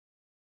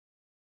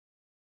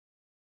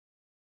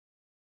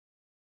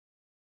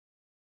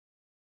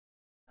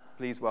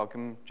please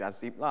welcome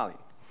Jasdeep Lalli.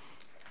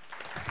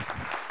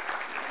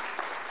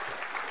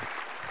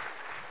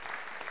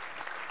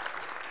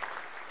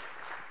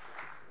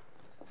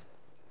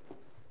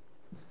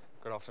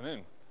 Good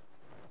afternoon.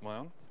 Am I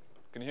on?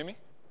 Can you hear me?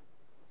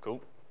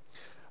 Cool.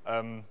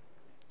 I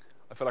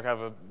feel like I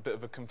have a bit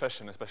of a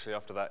confession, especially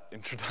after that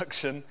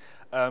introduction.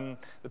 The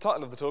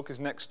title of the talk is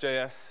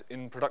Next.js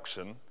in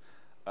production.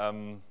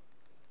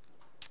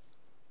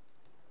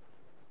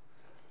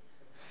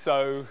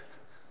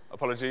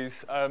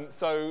 Apologies.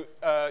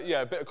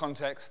 Yeah, a bit of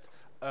context.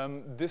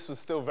 This was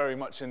still very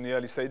much in the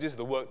early stages.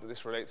 The work that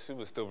this relates to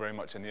was still very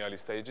much in the early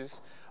stages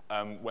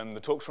when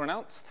the talks were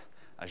announced,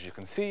 as you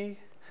can see.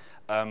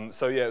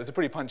 So yeah, it was a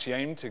pretty punchy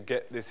aim to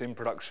get this in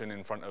production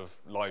in front of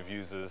live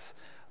users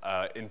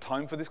in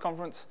time for this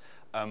conference.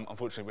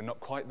 Unfortunately, we're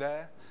not quite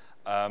there.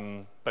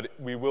 But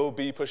we will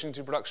be pushing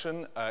to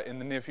production in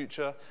the near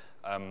future.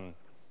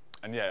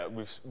 And yeah,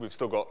 we've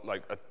still got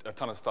like a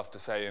ton of stuff to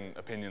say and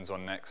opinions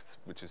on Next,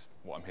 which is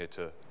what I'm here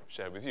to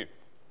share with you.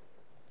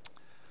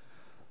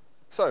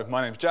 So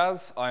my name's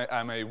Jaz. I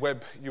am a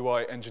web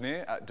UI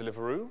engineer at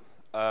Deliveroo.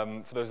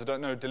 For those who don't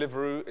know,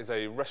 Deliveroo is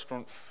a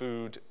restaurant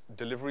food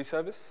delivery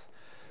service.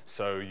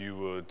 So you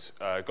would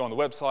go on the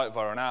website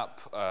via an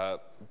app,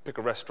 pick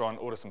a restaurant,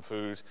 order some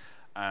food.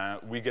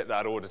 We get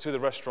that order to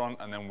the restaurant,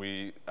 and then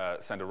we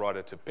send a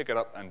rider to pick it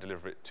up and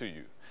deliver it to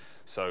you.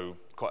 So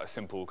quite a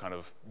simple kind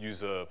of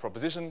user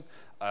proposition,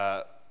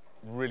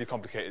 really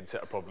complicated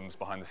set of problems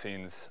behind the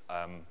scenes,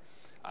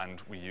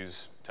 and we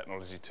use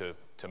technology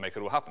to make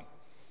it all happen.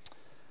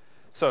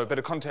 So a bit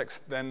of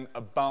context then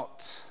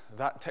about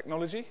that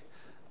technology.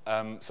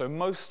 So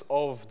most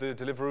of the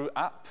Deliveroo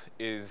app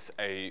is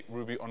a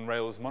Ruby on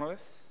Rails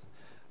monolith.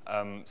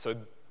 So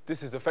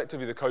this is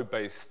effectively the code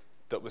base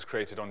that was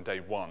created on day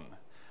one,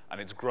 and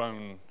it's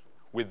grown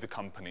with the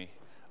company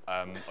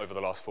over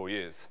the last 4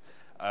 years.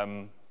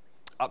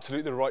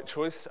 Absolutely the right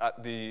choice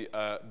at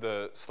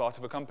the start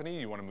of a company.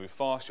 You want to move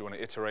fast, you want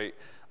to iterate.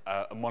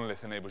 A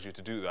monolith enables you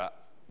to do that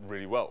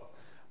really well.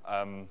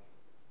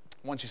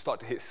 Once you start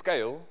to hit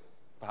scale,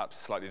 perhaps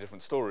a slightly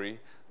different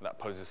story, that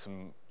poses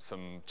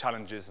some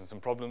challenges and some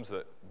problems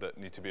that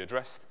need to be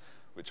addressed,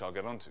 which I'll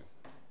get onto.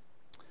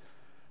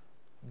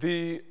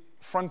 The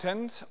front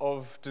end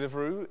of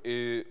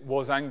Deliveroo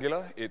was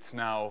Angular. It's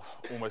now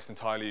almost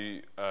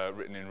entirely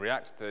written in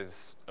React.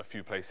 There's a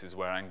few places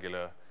where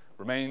Angular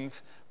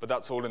remains, but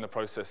that's all in the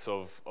process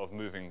of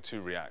moving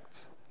to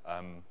React.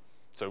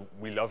 So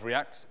we love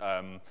React.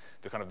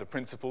 The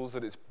principles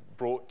that it's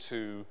brought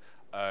to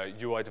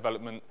UI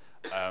development,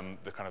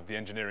 the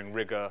engineering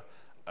rigor,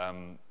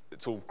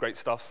 it's all great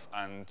stuff,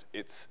 and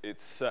it's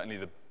certainly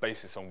the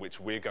basis on which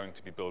we're going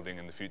to be building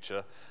in the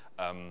future.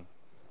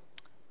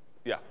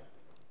 Yeah.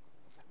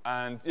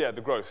 And yeah, the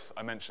growth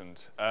I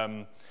mentioned.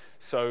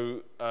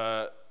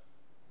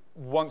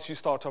 Once you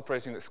start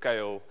operating at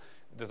scale,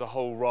 there's a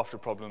whole raft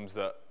of problems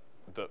that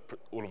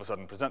all of a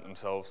sudden present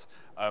themselves.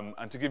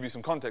 And to give you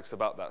some context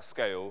about that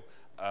scale,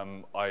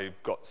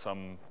 I've got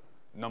some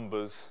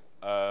numbers.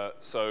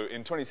 So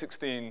in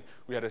 2016,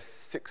 we had a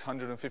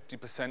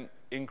 650%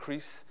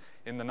 increase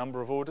in the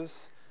number of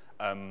orders.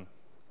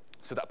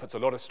 So that puts a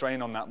lot of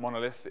strain on that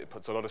monolith. It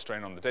puts a lot of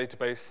strain on the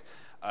database,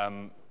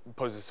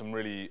 poses some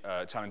really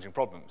challenging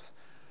problems.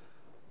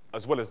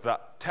 As well as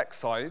that tech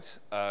side,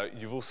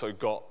 you've also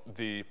got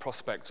the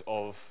prospect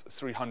of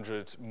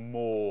 300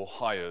 more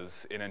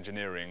hires in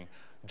engineering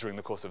during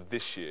the course of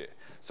this year.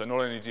 So not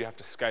only do you have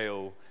to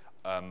scale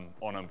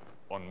on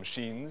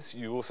machines,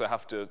 you also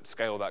have to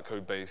scale that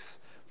code base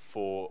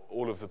for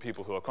all of the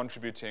people who are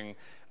contributing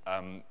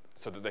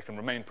so that they can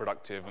remain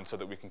productive and so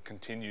that we can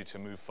continue to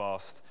move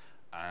fast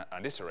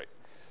and iterate.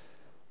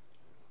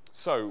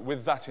 So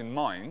with that in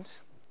mind,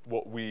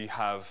 what we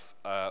have,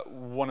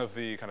 one of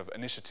the kind of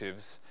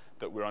initiatives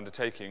that we're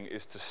undertaking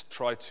is to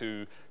try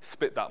to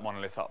split that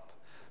monolith up.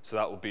 So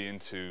that will be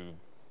into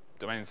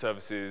domain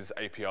services,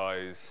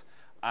 APIs,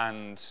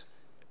 and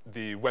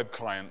the web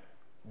client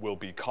will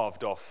be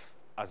carved off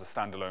as a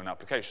standalone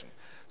application.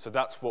 So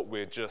that's what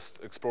we're just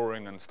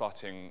exploring and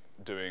starting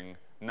doing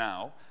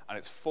now, and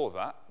it's for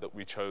that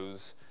we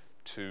chose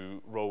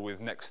to roll with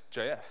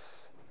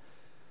Next.js.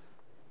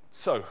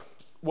 So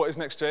what is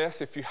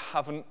Next.js? If you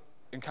haven't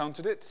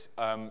encountered it,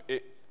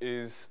 it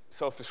is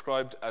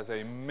self-described as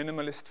a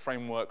minimalist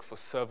framework for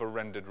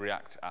server-rendered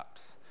React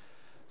apps.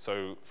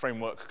 So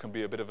framework can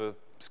be a bit of a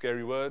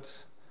scary word.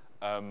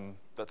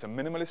 That's a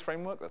minimalist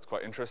framework. That's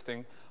quite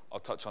interesting. I'll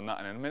touch on that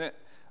in a minute.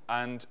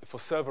 And for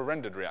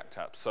server-rendered React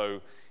apps,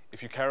 so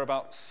if you care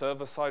about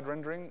server-side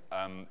rendering,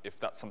 if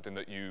that's something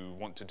that you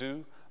want to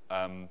do,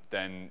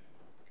 then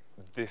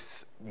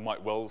this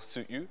might well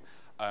suit you.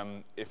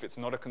 If it's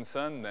not a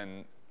concern,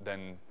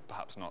 then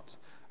perhaps not.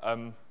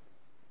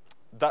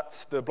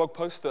 That's the blog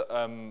post that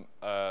kind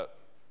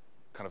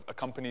of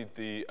accompanied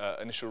the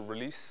initial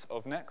release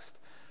of Next.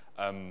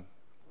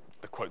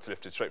 The quote's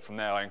lifted straight from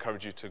there. I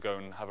encourage you to go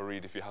and have a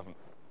read if you haven't.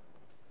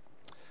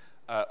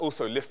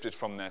 Also lifted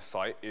from their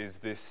site is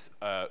this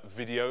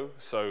video.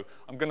 So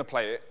I'm going to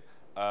play it.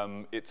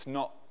 It's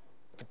not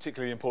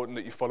particularly important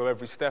that you follow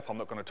every step. I'm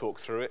not going to talk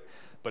through it,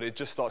 but it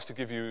just starts to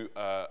give you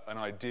an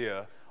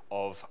idea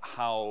of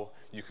how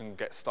you can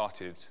get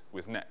started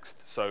with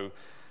Next. So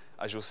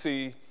as you'll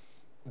see,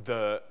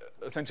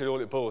 essentially all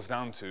it boils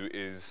down to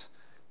is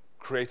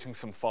creating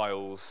some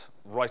files,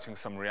 writing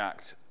some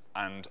React,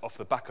 and off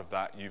the back of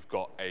that, you've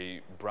got a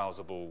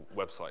browsable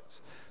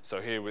website. So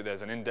here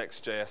there's an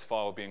index.js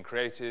file being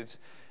created.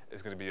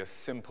 It's going to be a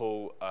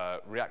simple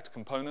React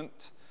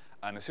component.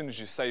 And as soon as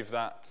you save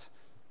that,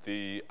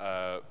 the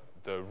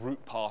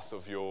root path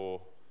of your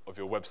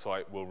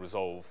website will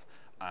resolve,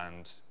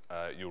 and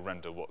you'll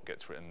render what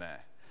gets written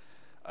there.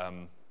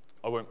 I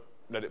won't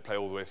let it play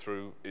all the way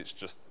through. It's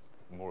just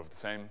more of the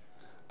same.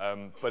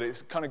 But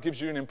it kind of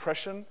gives you an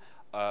impression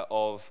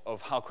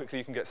of how quickly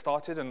you can get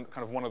started, and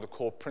kind of one of the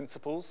core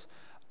principles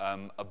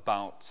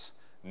about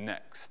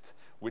Next,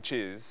 which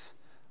is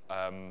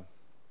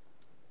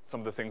some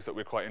of the things that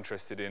we're quite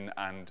interested in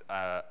and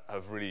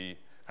have really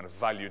kind of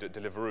valued at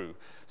Deliveroo.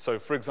 So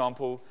for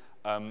example,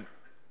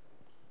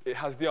 it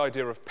has the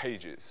idea of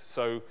pages.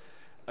 So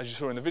as you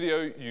saw in the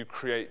video, you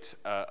create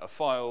a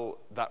file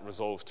that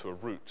resolves to a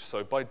root.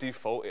 So by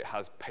default, it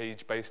has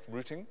page-based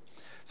routing.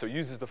 So it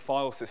uses the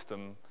file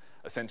system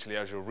essentially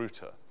as your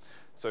router.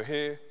 So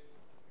here,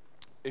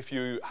 if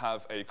you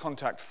have a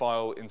contact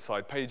file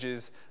inside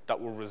pages, that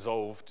will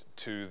resolve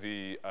to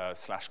the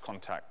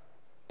 /contact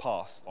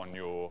path on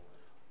your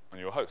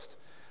host.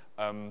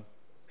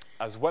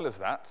 As well as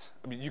that,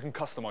 I mean, you can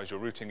customize your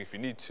routing if you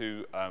need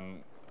to,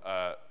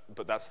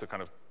 but that's the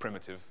kind of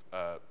primitive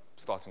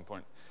starting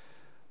point.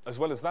 As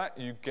well as that,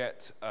 you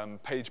get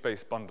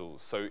page-based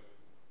bundles. So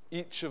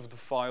each of the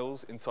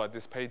files inside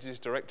this pages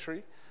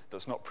directory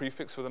that's not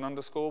prefixed with an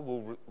underscore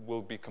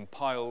will be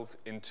compiled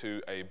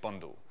into a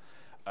bundle.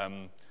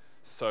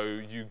 So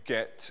you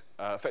get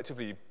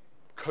effectively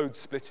code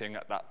splitting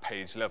at that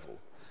page level.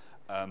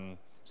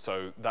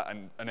 So that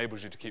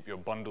enables you to keep your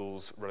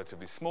bundles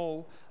relatively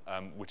small,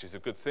 which is a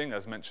good thing.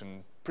 As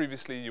mentioned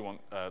previously, you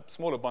want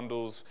smaller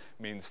bundles,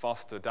 means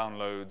faster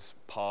downloads,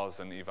 pars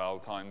and eval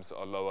times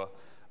are lower.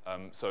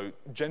 So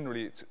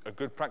generally, it's a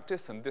good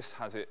practice, and this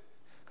has it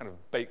kind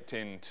of baked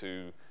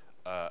into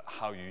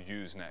how you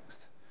use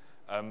Next.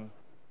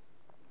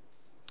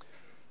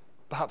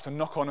 Perhaps a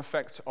knock-on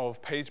effect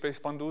of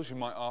page-based bundles, you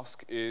might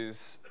ask,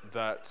 is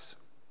that,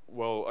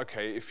 well,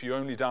 okay, if you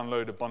only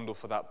download a bundle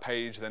for that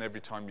page, then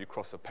every time you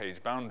cross a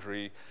page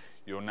boundary,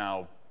 you're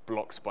now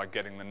blocked by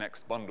getting the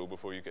next bundle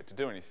before you get to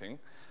do anything.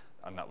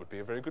 And that would be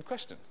a very good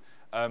question.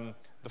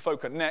 The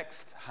folk at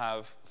Next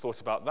have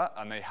thought about that,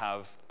 and they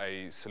have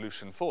a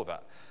solution for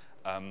that,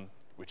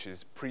 which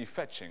is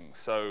prefetching.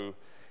 So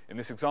in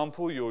this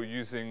example, you're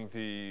using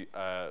the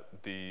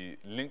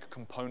link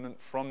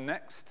component from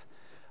Next,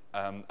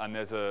 and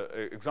there's an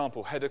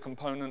example header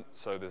component,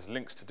 so there's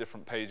links to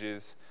different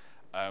pages.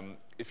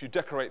 If you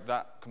decorate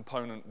that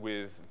component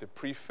with the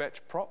prefetch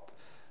prop,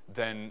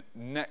 then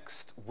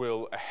Next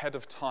will, ahead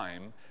of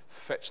time,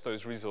 fetch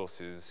those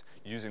resources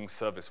using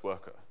service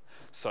worker.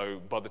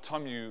 So by the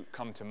time you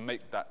come to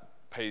make that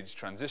page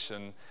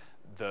transition,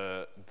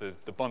 the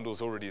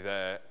bundle's already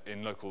there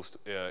in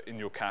in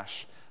your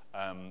cache,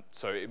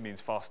 so it means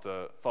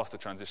faster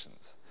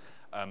transitions.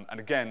 And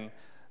again,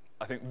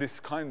 I think this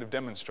kind of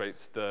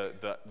demonstrates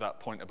that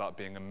point about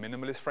being a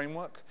minimalist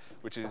framework,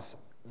 which is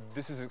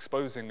this is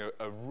exposing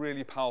a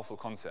really powerful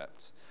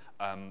concept,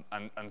 and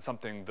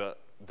something that,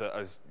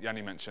 as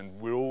Yanni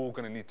mentioned, we're all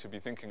going to need to be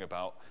thinking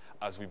about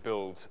as we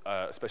build,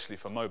 especially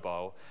for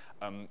mobile.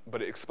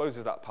 But it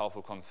exposes that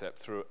powerful concept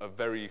through a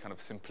very kind of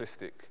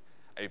simplistic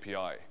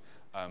API.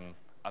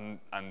 And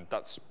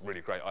that's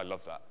really great. I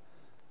love that.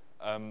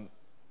 And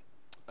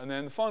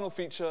then the final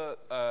feature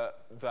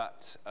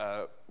that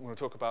we're going to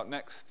talk about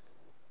next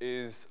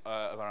is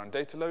around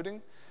data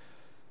loading.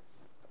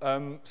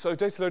 So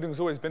data loading has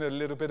always been a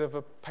little bit of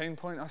a pain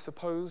point, I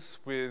suppose,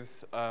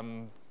 with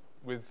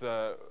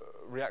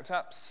React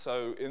apps.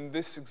 So in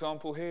this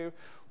example here,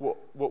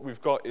 what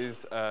we've got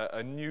is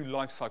a new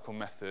lifecycle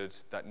method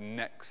that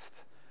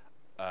Next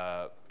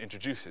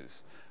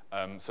introduces.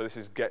 So this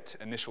is get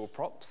initial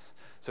props.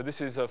 So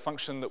this is a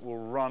function that will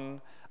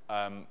run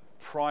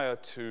prior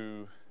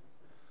to,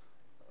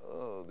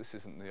 oh, this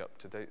isn't the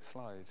up-to-date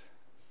slide.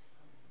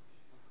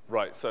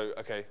 Right, so,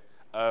 okay.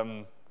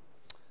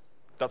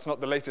 That's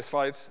not the latest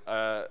slide.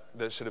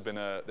 There should have been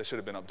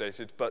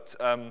updated. But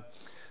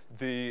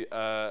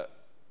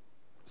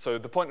so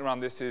the point around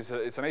this is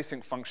it's an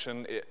async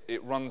function.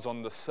 It runs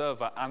on the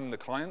server and the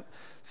client,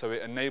 so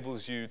it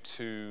enables you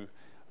to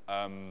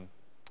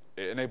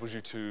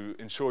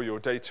ensure your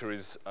data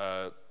is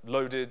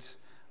loaded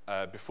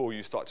before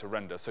you start to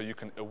render. So you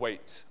can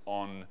await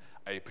on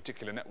a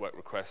particular network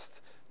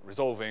request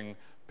resolving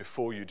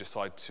before you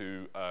decide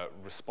to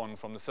respond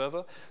from the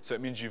server. So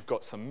it means you've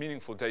got some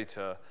meaningful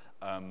data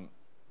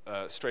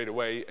straight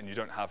away, and you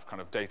don't have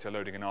kind of data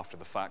loading in after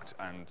the fact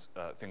and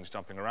things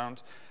jumping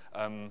around.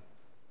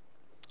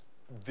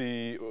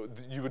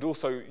 You could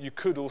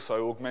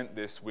also augment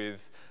this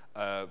with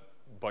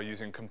by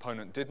using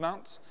component did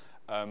mount.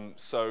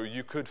 So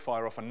you could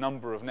fire off a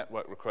number of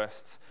network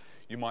requests.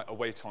 you might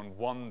await on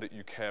one that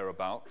you care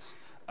about,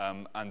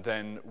 and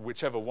then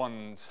whichever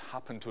ones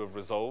happen to have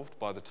resolved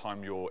by the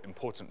time your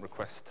important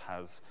request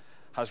has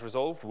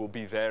resolved will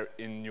be there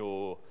in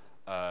your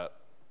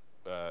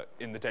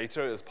in the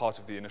data as part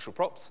of the initial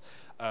props.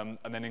 And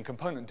then in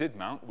component did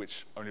mount,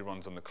 which only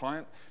runs on the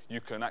client,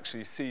 you can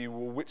actually see,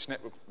 well, which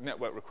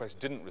network request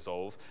didn't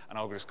resolve, and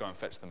I'll just go and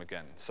fetch them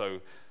again. So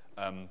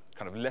kind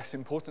of less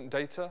important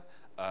data,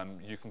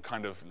 you can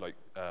kind of like,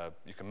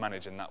 you can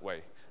manage in that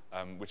way,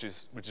 which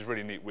is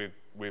really neat.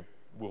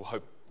 We'll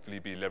hopefully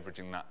be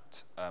leveraging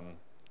that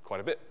quite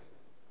a bit.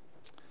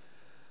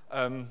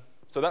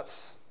 So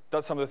that's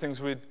some of the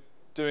things we're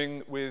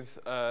doing with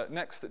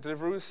Next at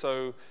Deliveroo.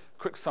 So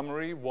quick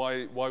summary,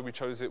 why we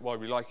chose it, why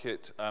we like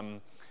it.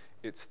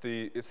 It's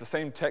the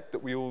same tech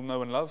that we all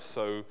know and love.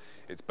 So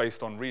it's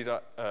based on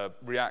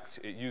React.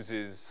 It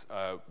uses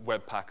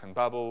Webpack and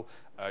Babel.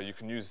 You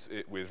can use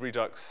it with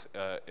Redux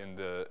in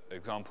the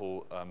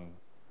example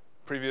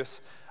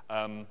previous.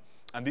 And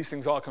these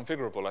things are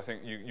configurable. I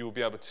think you will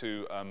be able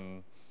to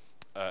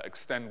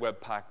extend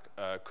Webpack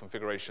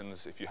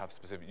configurations if you have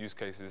specific use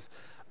cases.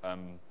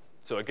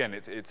 So again,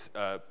 it's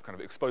kind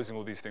of exposing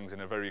all these things in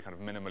a very kind of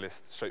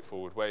minimalist,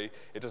 straightforward way.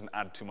 It doesn't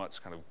add too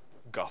much kind of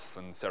guff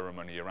and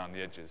ceremony around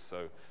the edges,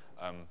 so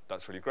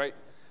that's really great.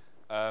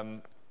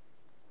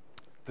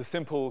 The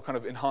simple kind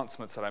of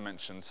enhancements that I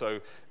mentioned,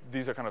 so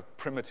these are kind of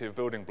primitive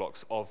building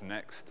blocks of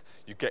Next.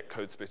 You get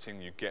code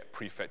splitting, you get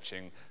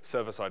prefetching,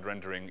 server-side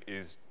rendering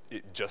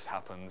it just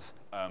happens.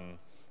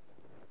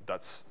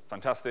 That's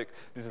fantastic.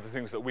 These are the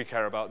things that we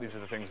care about. These are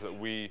the things that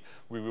we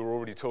were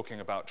already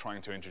talking about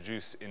trying to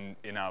introduce in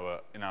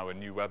our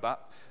new web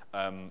app.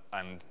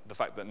 And the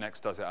fact that Next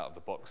does it out of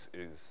the box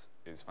is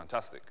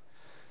fantastic.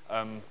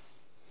 And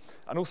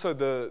also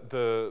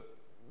the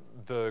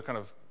kind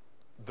of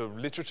the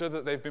literature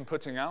that they've been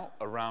putting out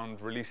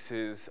around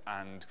releases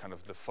and kind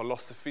of the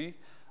philosophy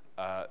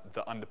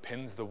that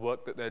underpins the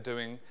work that they're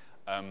doing.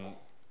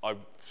 I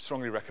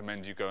strongly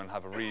recommend you go and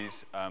have a read.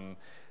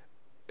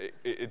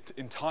 It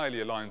entirely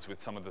aligns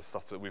with some of the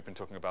stuff that we've been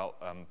talking about,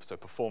 so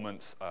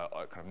performance,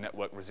 kind of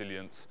network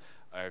resilience,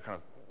 kind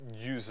of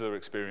user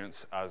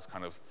experience as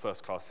kind of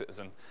first-class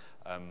citizen.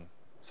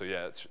 So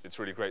yeah, it's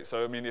really great.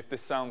 So I mean, if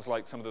this sounds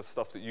like some of the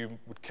stuff that you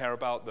would care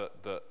about,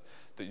 that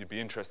you'd be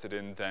interested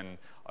in, then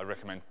I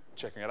recommend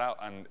checking it out,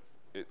 and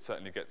it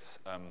certainly gets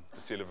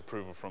the seal of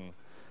approval from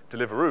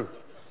Deliveroo.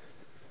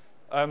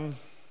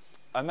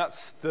 And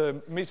that's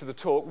the meat of the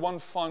talk. One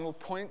final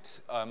point.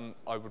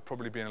 I would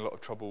probably be in a lot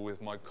of trouble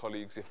with my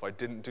colleagues if I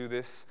didn't do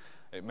this.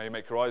 It may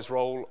make your eyes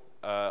roll,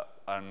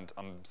 and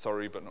I'm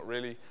sorry, but not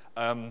really.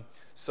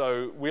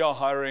 So we are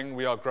hiring,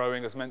 we are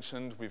growing, as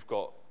mentioned. We've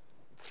got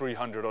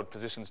 300-odd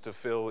positions to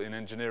fill in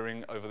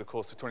engineering over the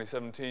course of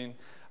 2017.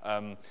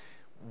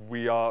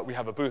 We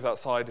have a booth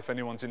outside. If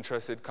anyone's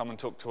interested, come and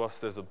talk to us.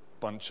 There's a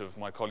bunch of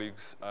my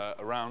colleagues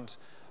around.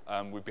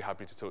 We'd be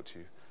happy to talk to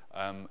you.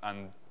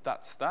 And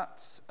that's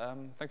that.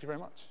 Thank you very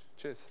much.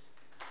 Cheers.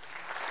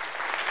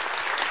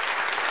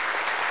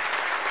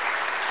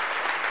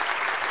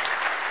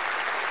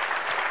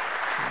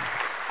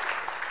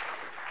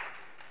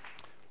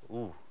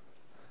 Ooh.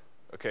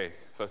 Okay,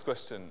 first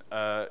question.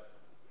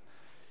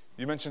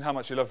 You mentioned how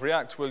much you love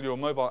React. Will your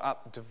mobile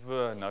app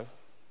no?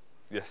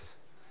 Yes.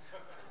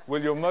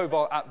 Will your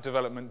mobile app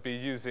development be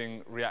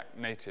using React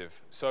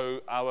Native?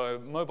 So our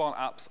mobile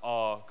apps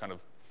are kind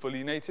of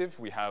fully native.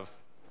 We have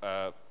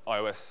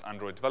iOS,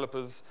 Android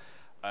developers.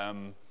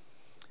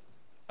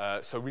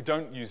 So we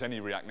don't use any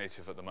React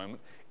Native at the moment.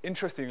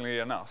 Interestingly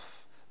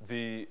enough,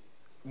 the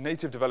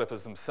native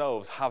developers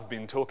themselves have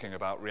been talking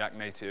about React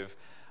Native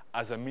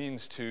as a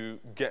means to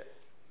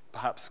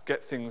perhaps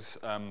get things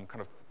kind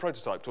of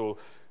prototyped, or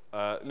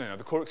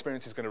the core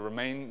experience is going to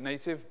remain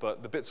native,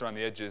 but the bits around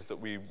the edges that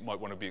we might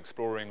want to be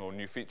exploring, or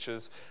new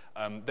features,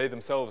 they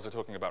themselves are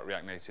talking about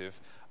React Native,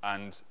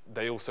 and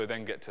they also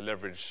then get to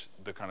leverage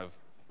the kind of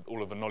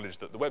all of the knowledge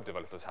that the web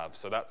developers have.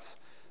 So that's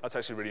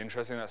actually really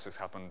interesting. That's just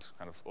happened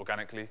kind of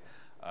organically.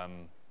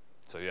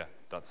 So yeah,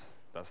 that's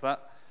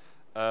that.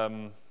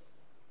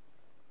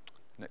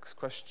 Next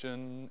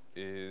question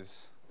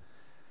is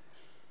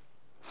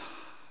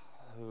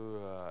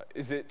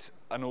it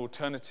an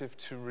alternative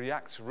to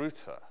React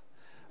Router?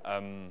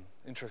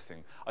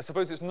 Interesting. I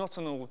suppose it's not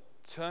an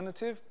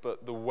alternative,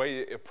 but the way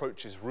it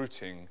approaches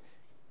routing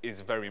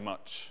is very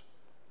much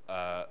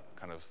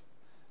kind of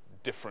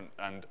different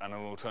and an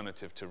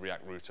alternative to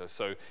React Router.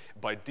 So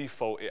by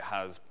default, it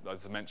has,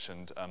 as I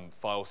mentioned,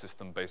 file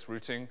system-based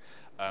routing.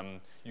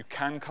 You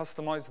can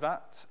customize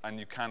that, and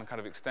you can kind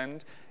of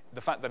extend.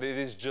 The fact that it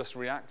is just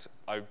React,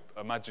 I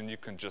imagine you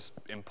can just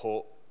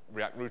import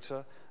React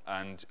Router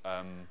and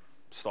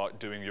start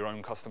doing your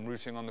own custom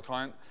routing on the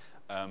client.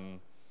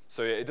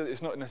 So yeah,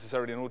 it's not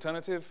necessarily an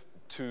alternative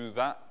to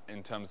that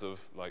in terms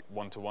of like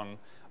one-to-one.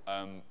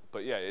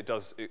 But yeah, it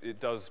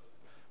does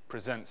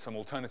present some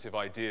alternative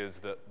ideas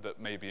that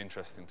may be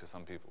interesting to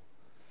some people.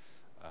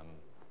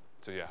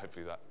 So yeah,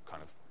 hopefully that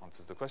kind of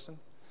answers the question.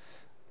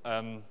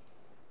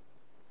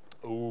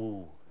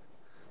 Ooh.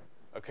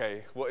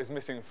 Okay, what is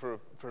missing for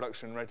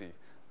production ready?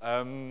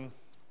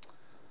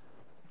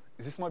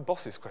 Is this my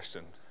boss's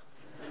question,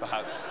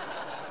 perhaps?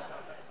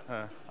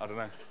 I don't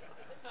know.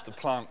 It's a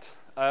plant.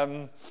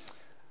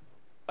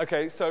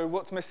 Okay, so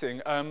what's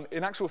missing?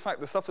 In actual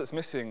fact, the stuff that's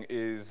missing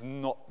is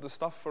not the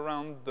stuff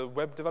around the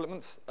web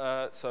developments.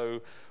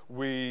 So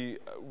we're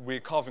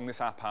carving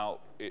this app out.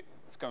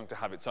 It's going to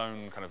have its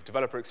own kind of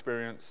developer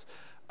experience,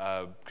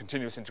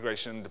 continuous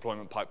integration,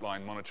 deployment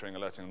pipeline, monitoring,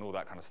 alerting, and all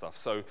that kind of stuff.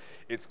 So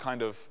it's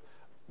kind of,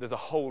 there's a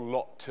whole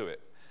lot to it.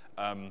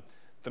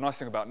 The nice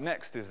thing about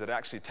Next is that it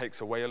actually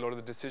takes away a lot of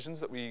the decisions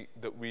that we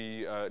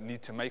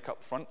need to make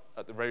up front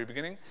at the very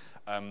beginning.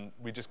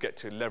 We just get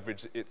to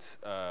leverage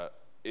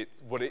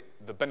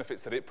the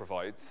benefits that it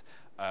provides,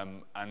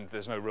 and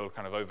there's no real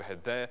kind of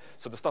overhead there.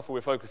 So the stuff that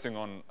we're focusing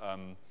on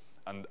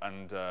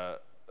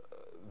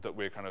that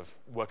we're kind of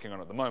working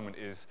on at the moment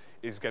is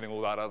getting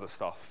all that other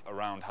stuff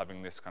around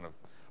having this kind of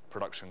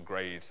production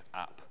grade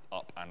app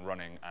up and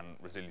running and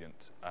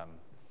resilient.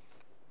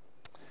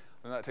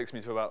 And that takes me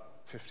to about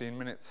 15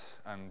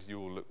 minutes, and you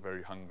all look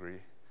very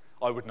hungry.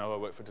 I would know, I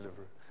work for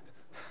Deliveroo.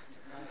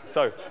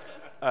 So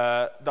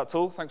that's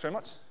all. Thanks very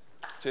much.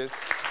 Cheers.